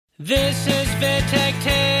This is Vittek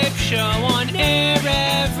Tape Show on air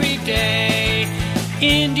every day.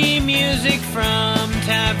 Indie music from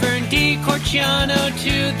Tavern di Corciano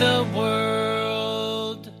to the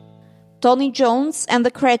world. Tony Jones and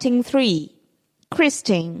the Cretin 3.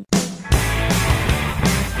 Christine.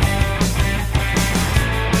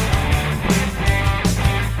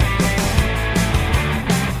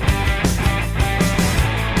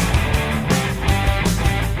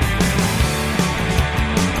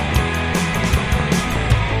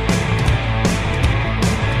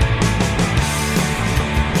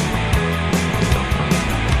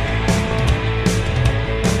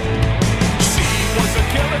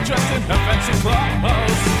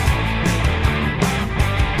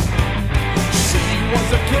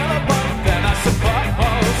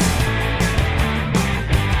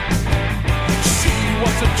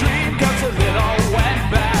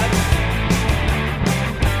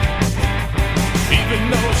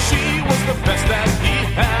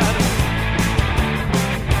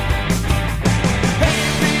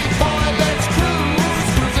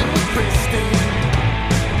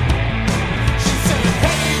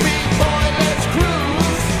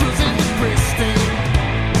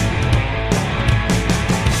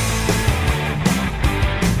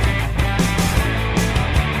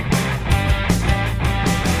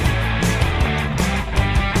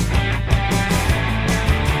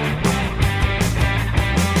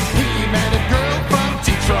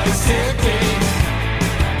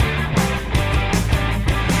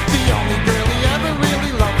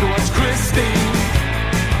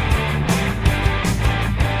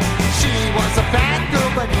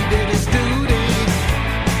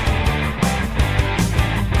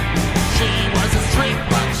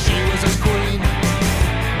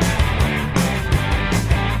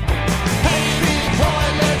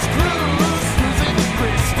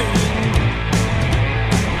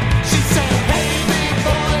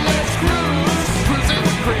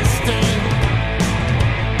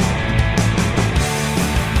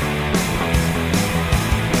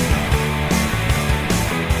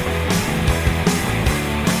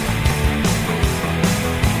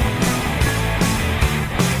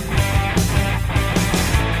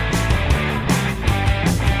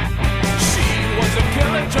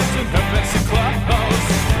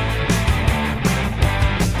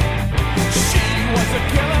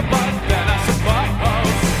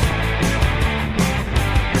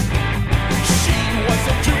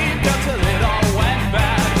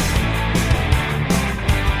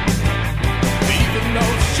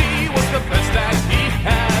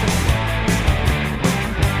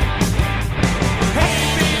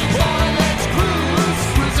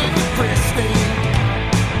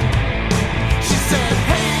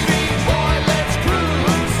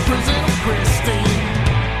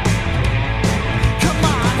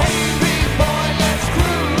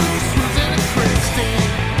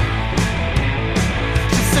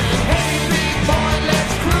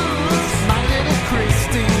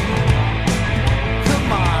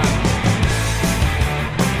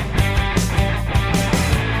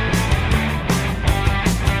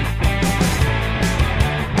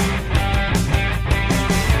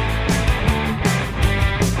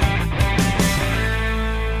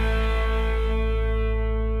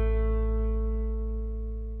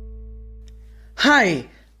 Hi,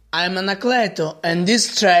 I'm Anacleto, and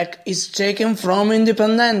this track is taken from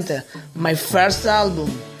Indipendente, my first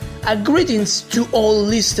album. A greetings to all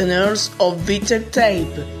listeners of Vittek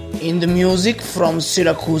Tape, in the music from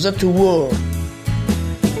Siracusa to War.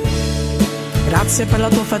 Grazie per la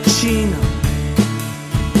tua faccina,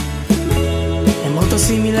 è molto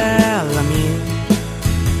simile alla mia.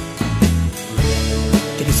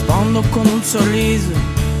 Ti rispondo con un sorriso,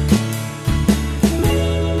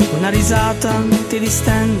 una risata ti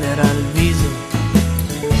distenderà il viso.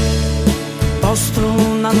 Posto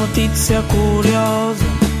una notizia curiosa,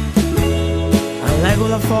 allego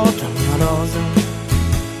la foto in una rosa.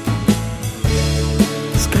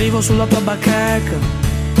 Scrivo sulla tua bacheca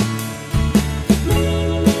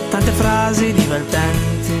tante frasi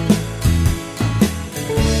divertenti,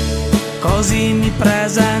 così mi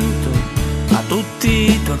presento a tutti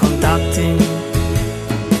i tuoi contatti.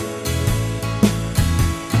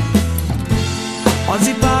 Ho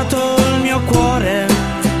zippato il mio cuore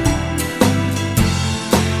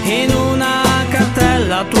in una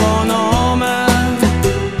cartella a tuo nome,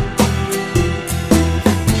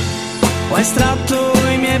 ho estratto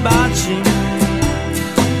i miei baci,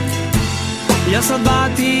 li ho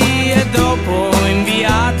salvati e dopo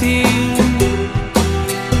inviati.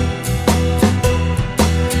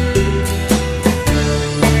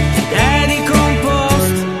 Ti dedico un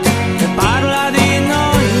post che parla di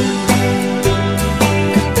noi,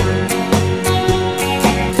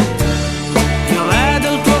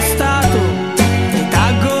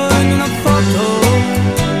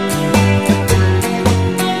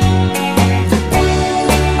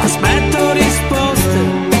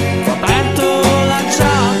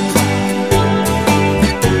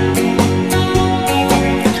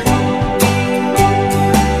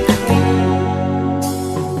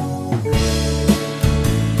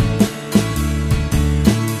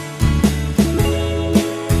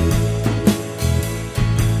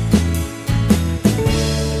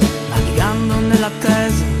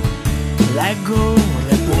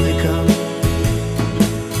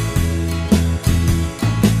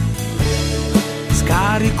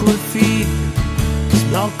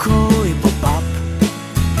 blocco i pop-up.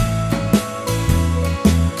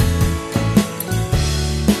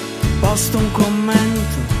 Posto un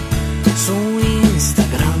commento su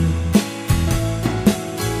Instagram.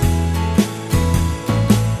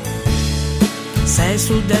 Sei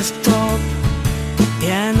sul desktop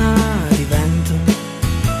piena di vento.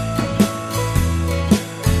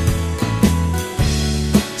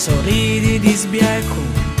 Sorridi di sbieco,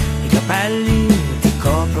 i capelli ti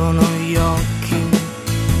coprono gli occhi.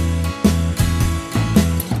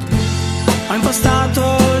 Ho impostato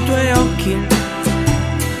i tuoi occhi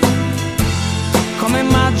come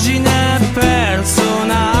immagine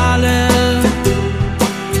personale.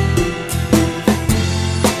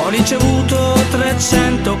 Ho ricevuto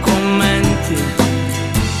 300 commenti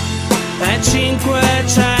e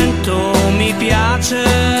 500 mi piace.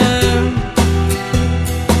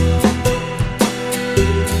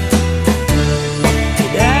 Ti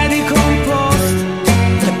dedico un post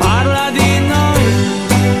che parla di noi.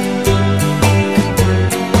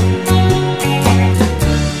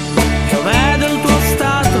 Io vedo il tuo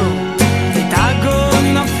stato, ti taggo in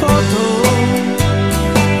una foto.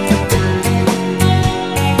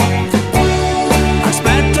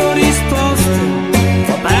 Aspetto risposte,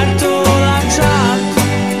 ho aperto la chat.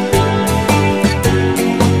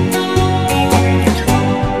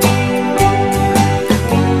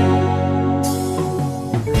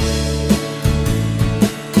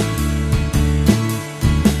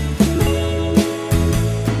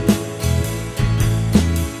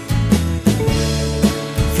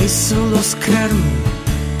 Fisso lo schermo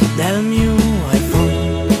del mio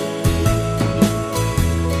iPhone.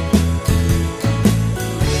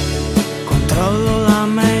 Controllo la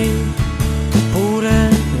mail, pure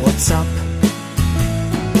WhatsApp.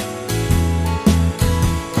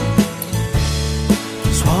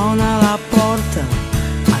 Suona la porta,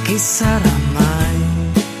 ma chi sarà mai?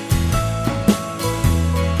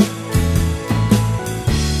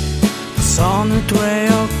 Sono i tuoi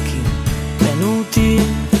occhi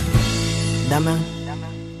venuti da me.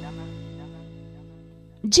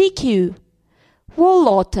 GQ,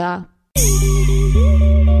 WholeLotta.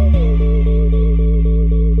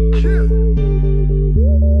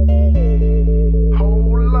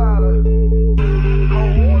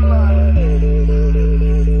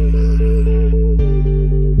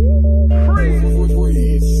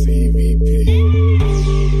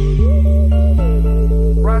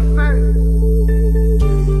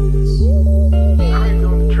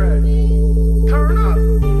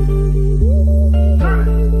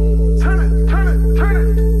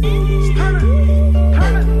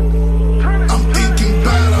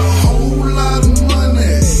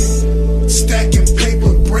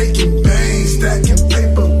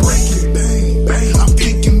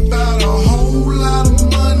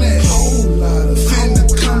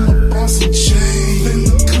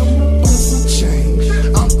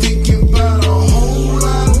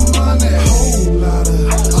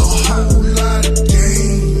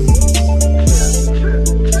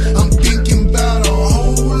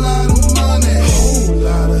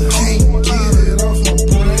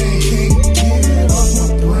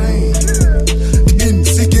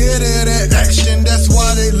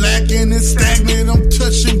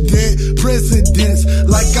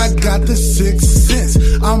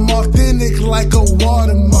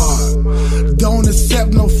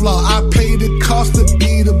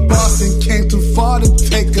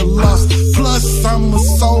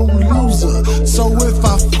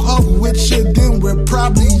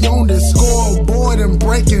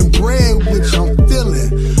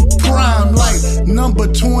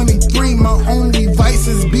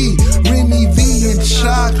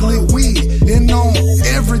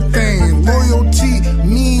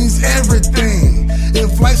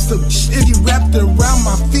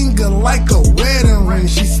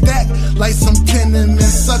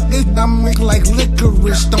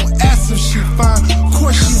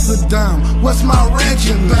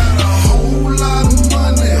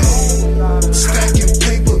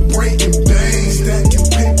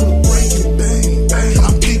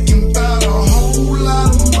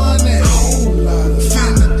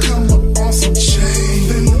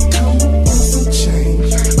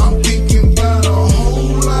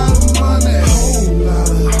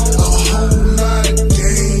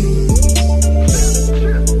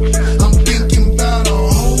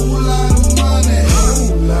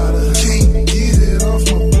 Can't get it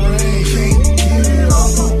off my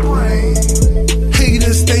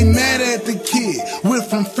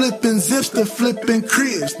to flipping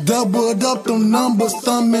cribs. Doubled up them numbers,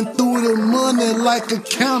 thumbing through the money like a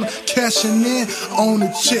counter, cashing in on the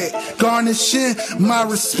check, garnishing my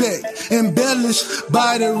respect, embellished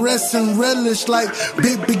by the rest and relish like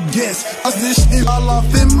big guests. This shit all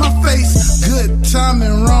off in my face. Good time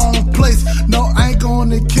and wrong place. No, I ain't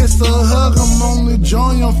gonna kiss or hug. I'm only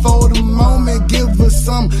joining for the moment. Give her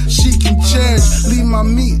some she can cherish. Leave my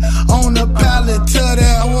meat on the pallet. Tell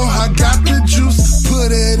that I got the juice.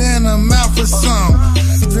 Put it in her mouth for some.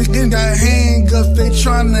 They got hang-ups they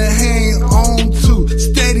tryna hang on to.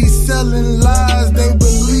 Steady selling lies they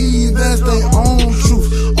believe as they own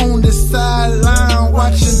truth. On the sideline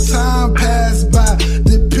watching time pass by.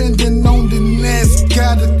 Depending on the next,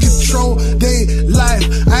 gotta control they life.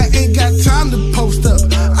 I ain't got time to post up.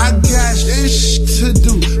 I got shit to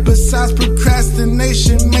do. Besides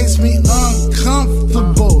procrastination makes me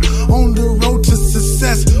uncomfortable. On the road to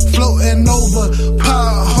success, floating over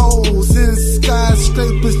potholes in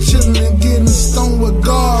skyscrapers, chilling, getting stoned with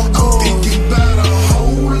gargoyles. I'm thinking about a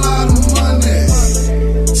whole lot of money.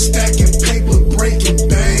 Stacking paper, breaking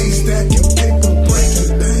bang. Stacking paper,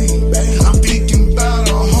 breaking bang, bang. I'm thinking about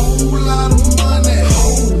a whole lot of money.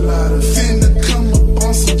 Whole lot of finna come up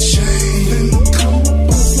on some change. Finna come up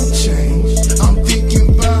on some change. I'm thinking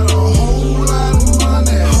about a whole lot of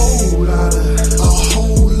money. Whole lot of, a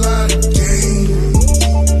whole lot of game.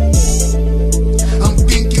 I'm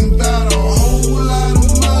thinking about a whole lot of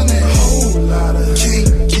money. Whole lot of, can't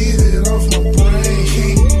get it off my brain.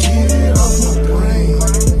 Can't get it off my brain.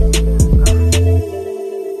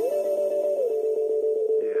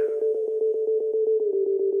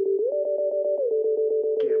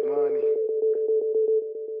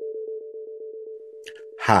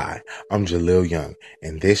 Hi, I'm Jaleel Young,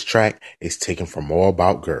 and this track is taken from All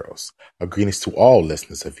About Girls. A greetings to all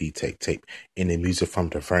listeners of Vittek Tape, in the music from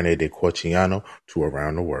Taverna de Corciano to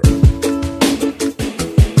around the world.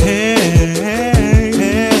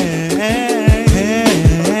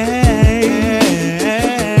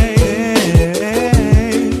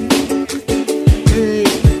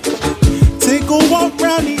 Take a walk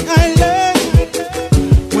round the island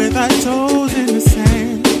with our toes in the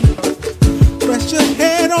sand. Rest your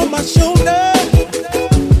head on my shoulder,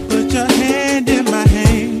 put your hand in my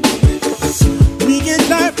hand. We get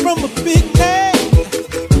light from a big day,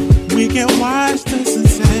 we can watch the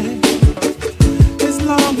sunset. As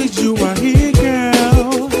long as you are here,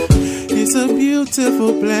 girl, it's a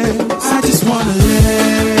beautiful place. I just wanna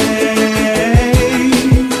lay,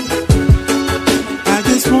 I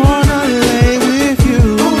just wanna lay with you.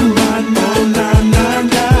 Oh, na, na, na, na,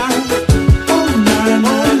 na. Oh, na,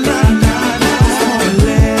 na, na, na, na.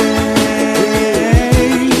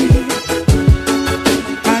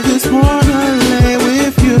 I just wanna lay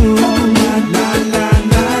with you. Oh, na, na, na,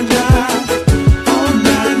 na, na. Oh,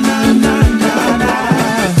 na, na, na, na, na.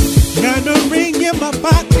 Got the ring in my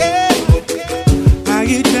pocket. I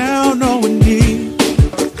get down on one knee,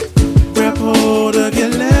 grab hold of your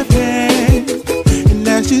left hand, and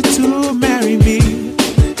ask you to marry me.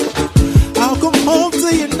 I'll come home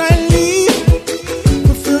to you nightly,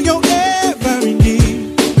 fulfill your every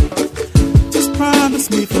need. Just promise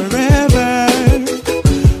me forever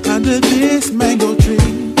under this mango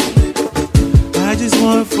tree. I just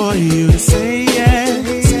want for you to say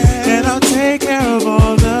yes, and I'll take care of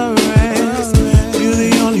all the rest. You're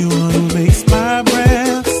the only one who makes my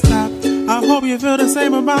breath stop. I hope you feel the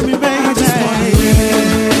same about me, baby. I just wanna lay,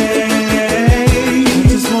 I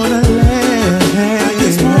just wanna lay, I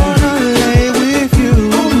just wanna lay with you.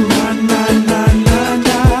 Oh, na, na, na, na,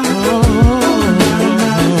 na. Oh, na,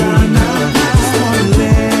 na, na, na. I just wanna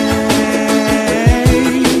lay,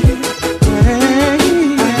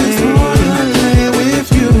 I just wanna lay with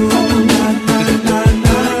you. Oh, na, na, na,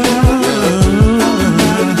 na.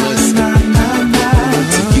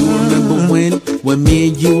 You remember when me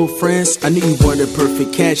and you were friends? I knew you were the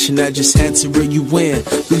perfect catch, and I just had to reel you in.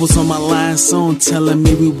 You was on my line song telling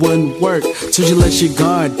me we wouldn't work. Told you let your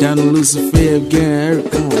guard down and lose the fear of getting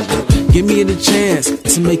hurt. Come on, bro. Give me the chance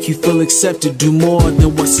to make you feel accepted. Do more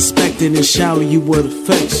than what's expected and shower you with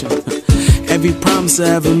affection. Every promise I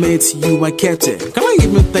ever made to you, I kept it. Girl, I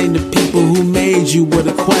even thank the people who made you with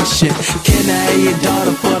a question. Can I have your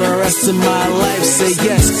daughter for the rest of my life? Say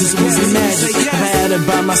yes, cause it was magic. I had her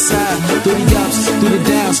by my side, through the ups, through the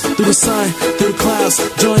downs, through the sun, through the clouds.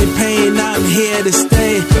 Joy and pain, I'm here to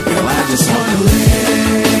stay. Girl, I just wanna lay,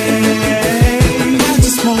 I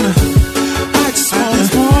just wanna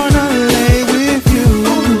lay with you.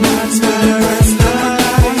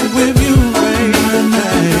 With you, baby.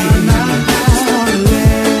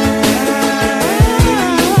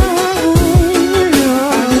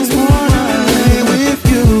 I just wanna lay with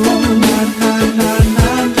you.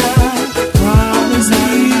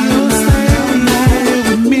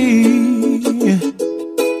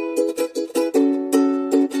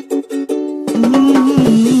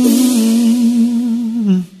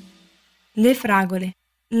 Lefragole,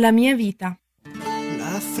 la mia vita.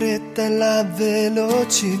 La fretta e la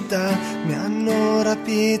velocità mi hanno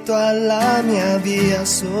rapito alla mia via,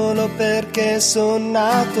 solo perché sono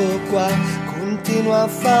nato qua, continuo a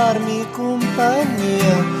farmi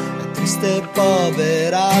compagnia. È triste e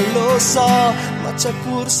povera, lo so, ma c'è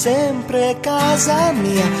pur sempre casa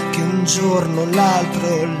mia, che un giorno o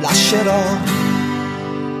l'altro lascerò.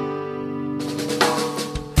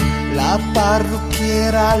 La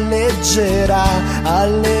parrucchiera leggera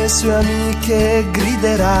alle sue amiche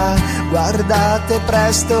griderà: guardate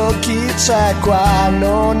presto chi c'è qua,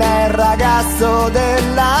 non è il ragazzo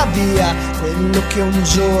della via, quello che un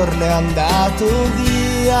giorno è andato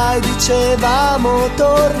via e dicevamo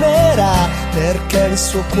tornerà, perché il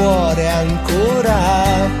suo cuore è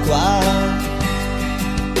ancora qua.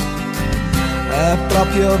 È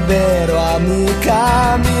proprio vero,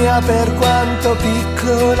 amica mia, per quanto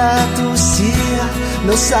piccola tu sia,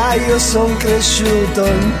 lo sai, io son cresciuto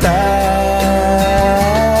in te.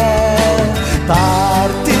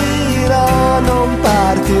 Partirò, non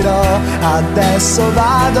partirò, adesso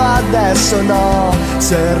vado, adesso no,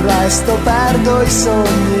 se resto perdo i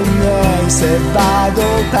sogni miei, se vado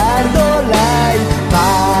perdo lei.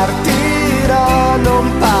 Partirò,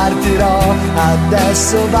 non partirò,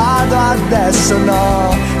 adesso vado, adesso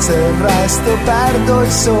no, se resto perdo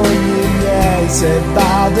i sogni miei, se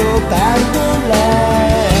vado perdo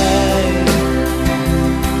lei,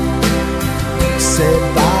 se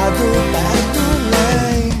vado perdo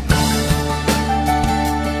lei.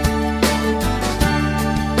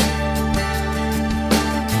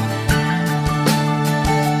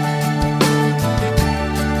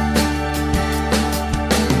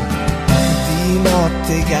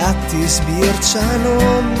 Notte i gatti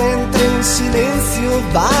sbirciano mentre in silenzio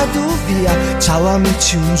vado via. Ciao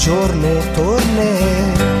amici, un giorno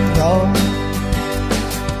tornerò.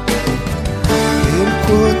 Il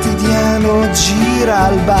quotidiano gira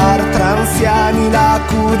al bar, tra anziani la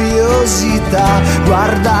curiosità.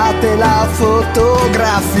 Guardate la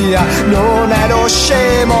fotografia, non è lo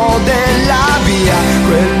scemo della via,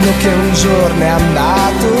 quello che un giorno è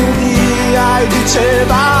andato via e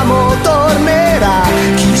dicevamo tornerà,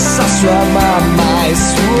 chissà sua mamma e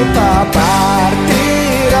suo papà.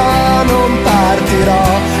 Partirò, non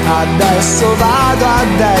partirò, adesso vado,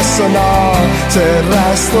 adesso no, se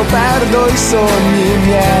resto perdo i sogni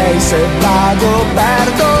miei, se vado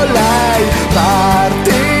perdo lei.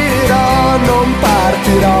 Partirò, non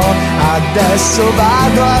partirò, adesso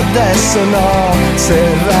vado, adesso no,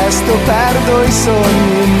 se resto perdo i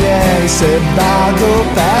sogni miei, se vado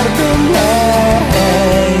perdo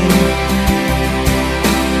lei,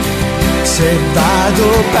 se vado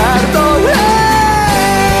perdo lei.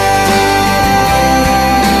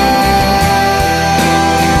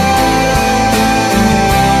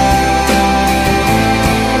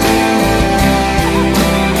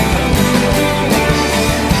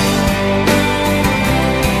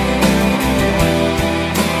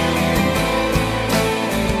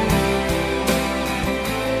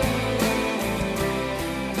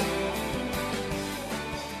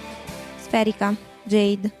 Sferica,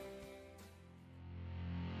 Jade.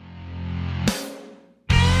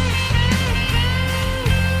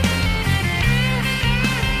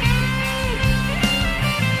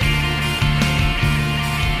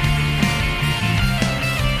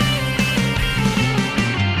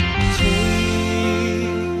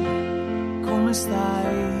 Come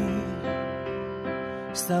stai?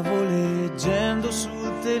 Stavo leggendo sul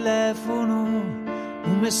telefono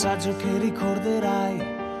un messaggio che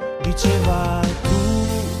ricorderai. Diceva tu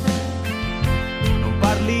non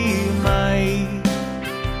parli mai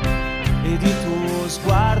ed il tuo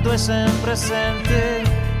sguardo è sempre assente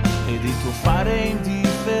ed il tuo fare è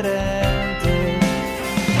indifferente.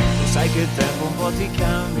 Tu sai che il tempo un po' ti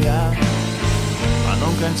cambia, ma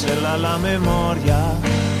non cancella la memoria.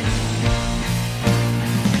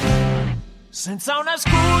 Senza una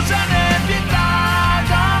scusa né pietà,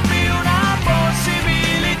 dammi una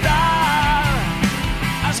possibilità.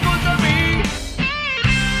 Ascoltami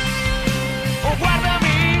o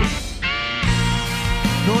guardami,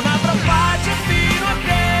 non avrò pace fino a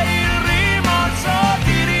che il rimorso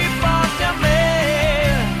ti riporti a me.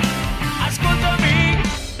 Ascoltami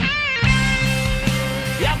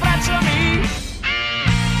e abbracciami.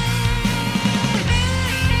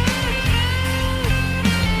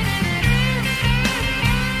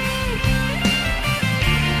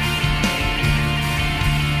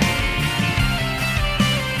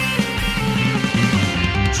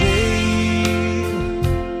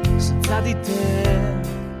 Di te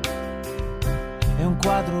è un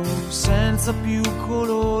quadro senza più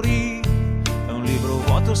colori, è un un libro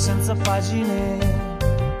vuoto senza pagine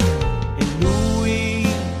e lui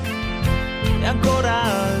è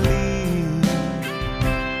ancora lì.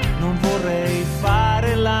 Non vorrei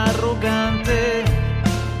fare l'arrogante,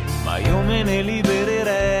 ma io me ne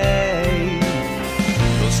libererei.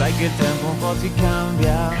 Lo sai che il tempo un po' ti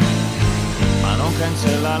cambia, ma non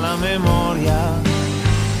cancella la memoria.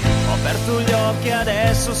 Ho aperto gli occhi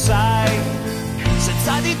adesso sai,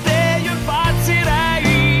 senza di te io impazzirei.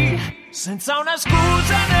 Senza una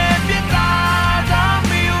scusa né pietà,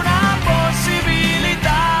 dammi una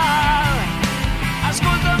possibilità.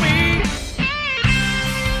 Ascoltami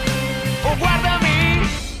o guardami,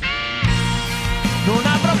 non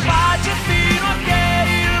avrò pace fino a che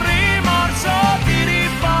il rimorso ti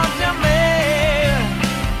riporti a me.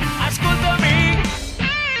 Ascoltami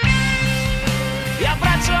e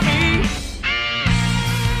abbracciami,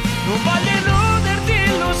 non voglio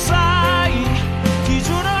illuderti, lo sai, ti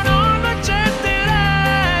giuro non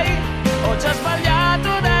accetterei. Ho già sbagliato,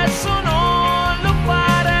 adesso non lo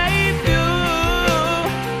farei più,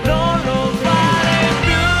 non lo farei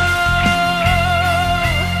più.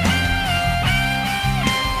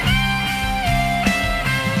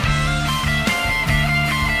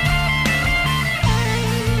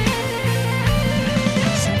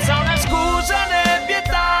 Senza una scusa né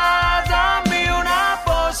pietà, dammi una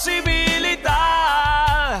possibilità.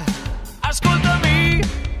 Ascoltami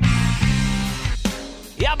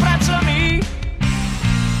e abbracciami,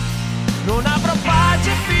 non avrò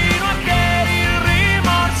pace fino a che il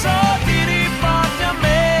rimorso ti riporti a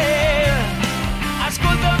me.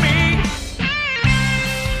 Ascoltami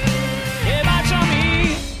e baciami.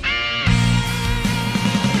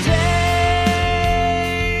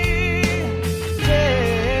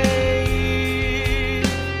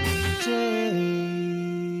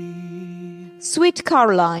 Sweet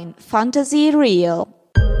Caroline, FantasyReal.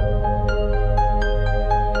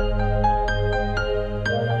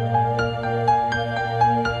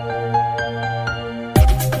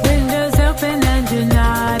 Windows open and you're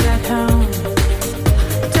not at home.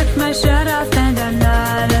 Took my shirt off and I'm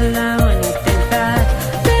not alone. You think that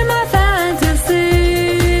be my fantasy,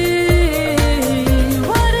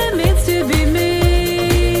 what it means to be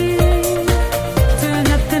me. Turn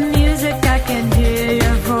up the music, I can hear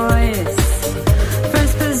your voice.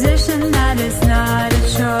 First position, that is not a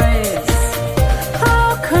choice.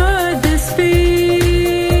 How could this be?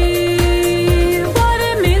 What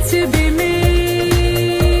it means to be me.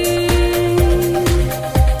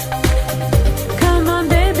 Come on,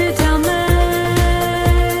 baby, tell me.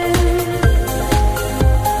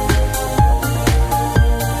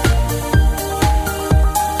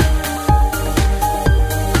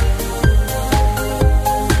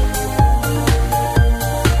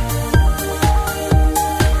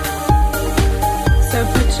 So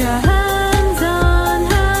put your hands on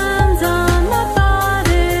my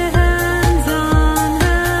body, hands on,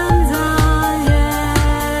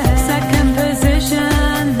 yeah. Second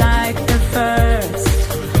position like the first.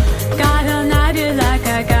 Got all night, you like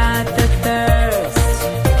I got the thirst.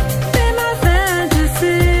 Be my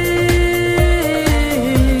fantasy,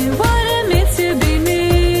 what it means to be me.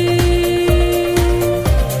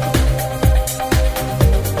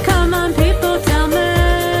 Come on, people, tell me.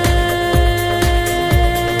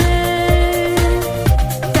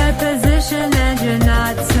 That position and you're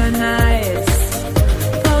not so nice.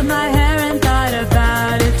 Pulled my hair and thought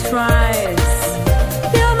about it twice.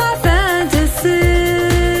 You're my fantasy,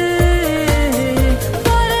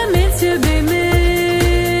 what it means to be me.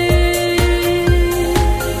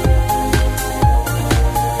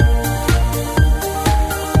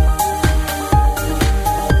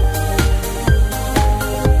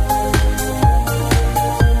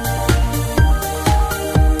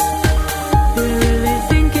 You're really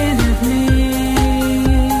thinking of me.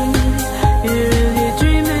 You're really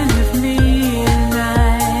dreaming of me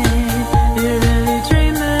tonight. You're really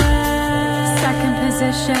dreaming. Second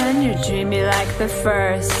position, you're dreamy like the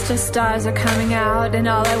first. The stars are coming out, and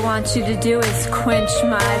all I want you to do is quench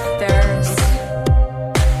my thirst.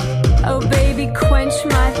 Oh, baby, quench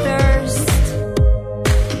my thirst.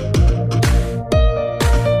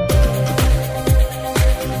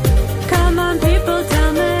 Come on, people,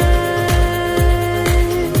 tell me.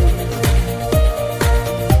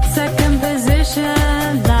 Second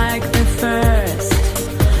position like the first.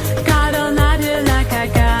 Got all night here like I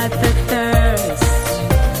got the thirst.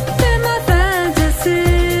 Be my fantasy,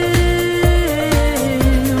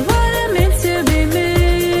 what it means to be me.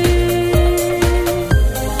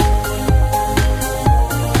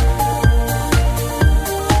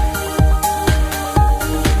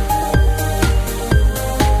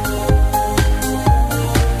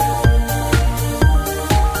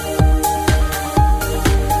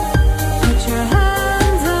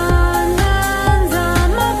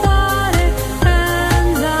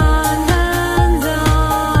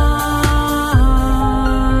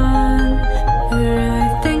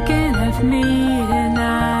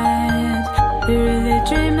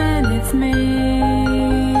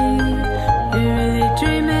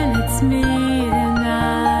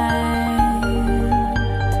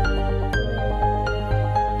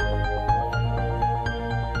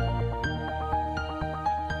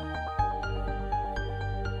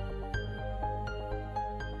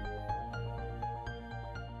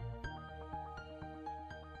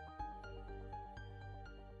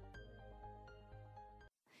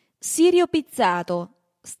 Sirio Pizzato,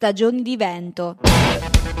 Stagioni di vento.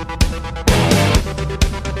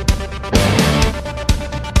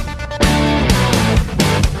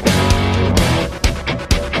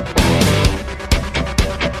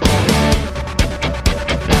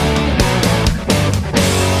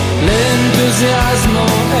 L'entusiasmo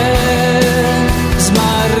è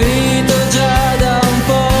smarrito già da un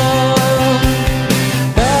po',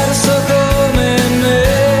 perso come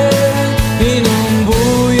me in un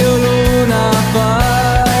buio Luna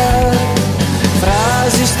Park.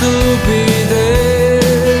 Frasi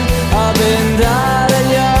stupide a bendare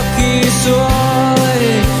gli occhi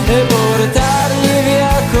suoi e portargli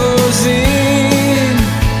via così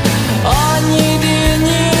ogni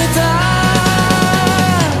dignità.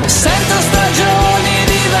 Sento stagioni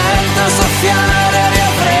di vento soffiare aria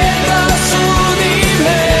fredda su di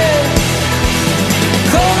me,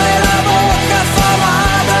 come la bocca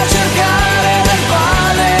affamata a cercare del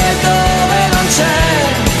pane dove non c'è.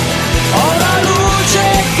 Ho la luce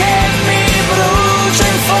che mi brucia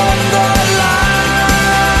in fondo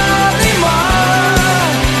all'anima,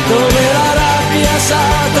 dove la rabbia sa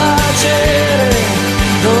tacere,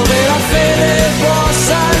 dove la fede può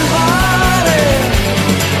salvare.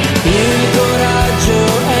 Il coraggio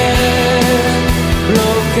è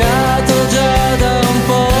bloccato già da un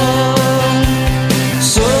po',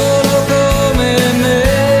 solo come me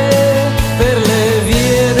per le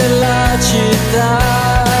vie della città.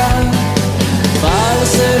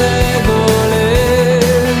 False regole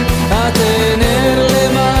a tener le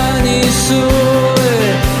mani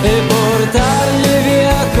sue e portargli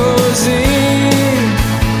via così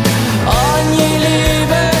ogni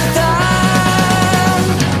libertà.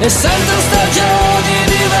 E sento stagioni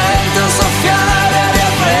di vento soffiare aria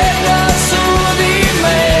fredda su di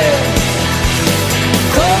me,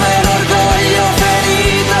 come l'orgoglio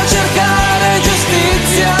ferito a cercare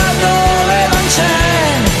giustizia dove non c'è.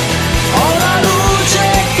 Ho la luce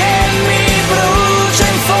che mi brucia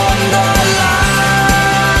in fondo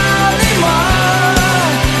all'anima,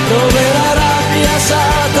 dove la rabbia sa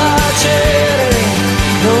tacere,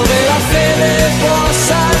 dove la fede può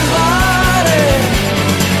salvare.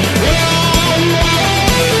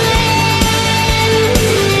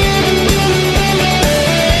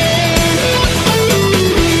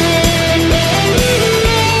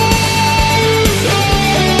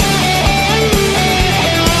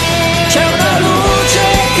 C'è una luce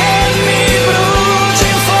che mi brucia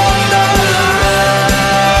in fondo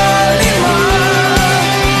all'anima,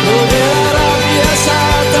 dove la rabbia sa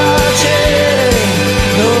tacere,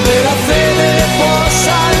 dove la fede può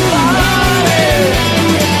salvare.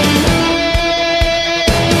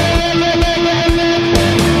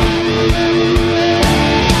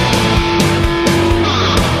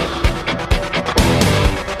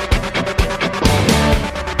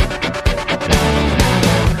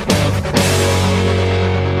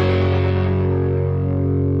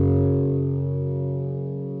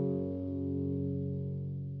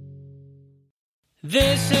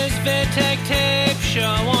 This is Vittek Tape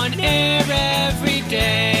Show on air every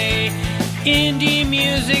day. Indie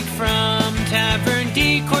music from Tavern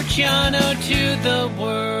di Corciano to the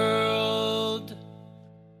world.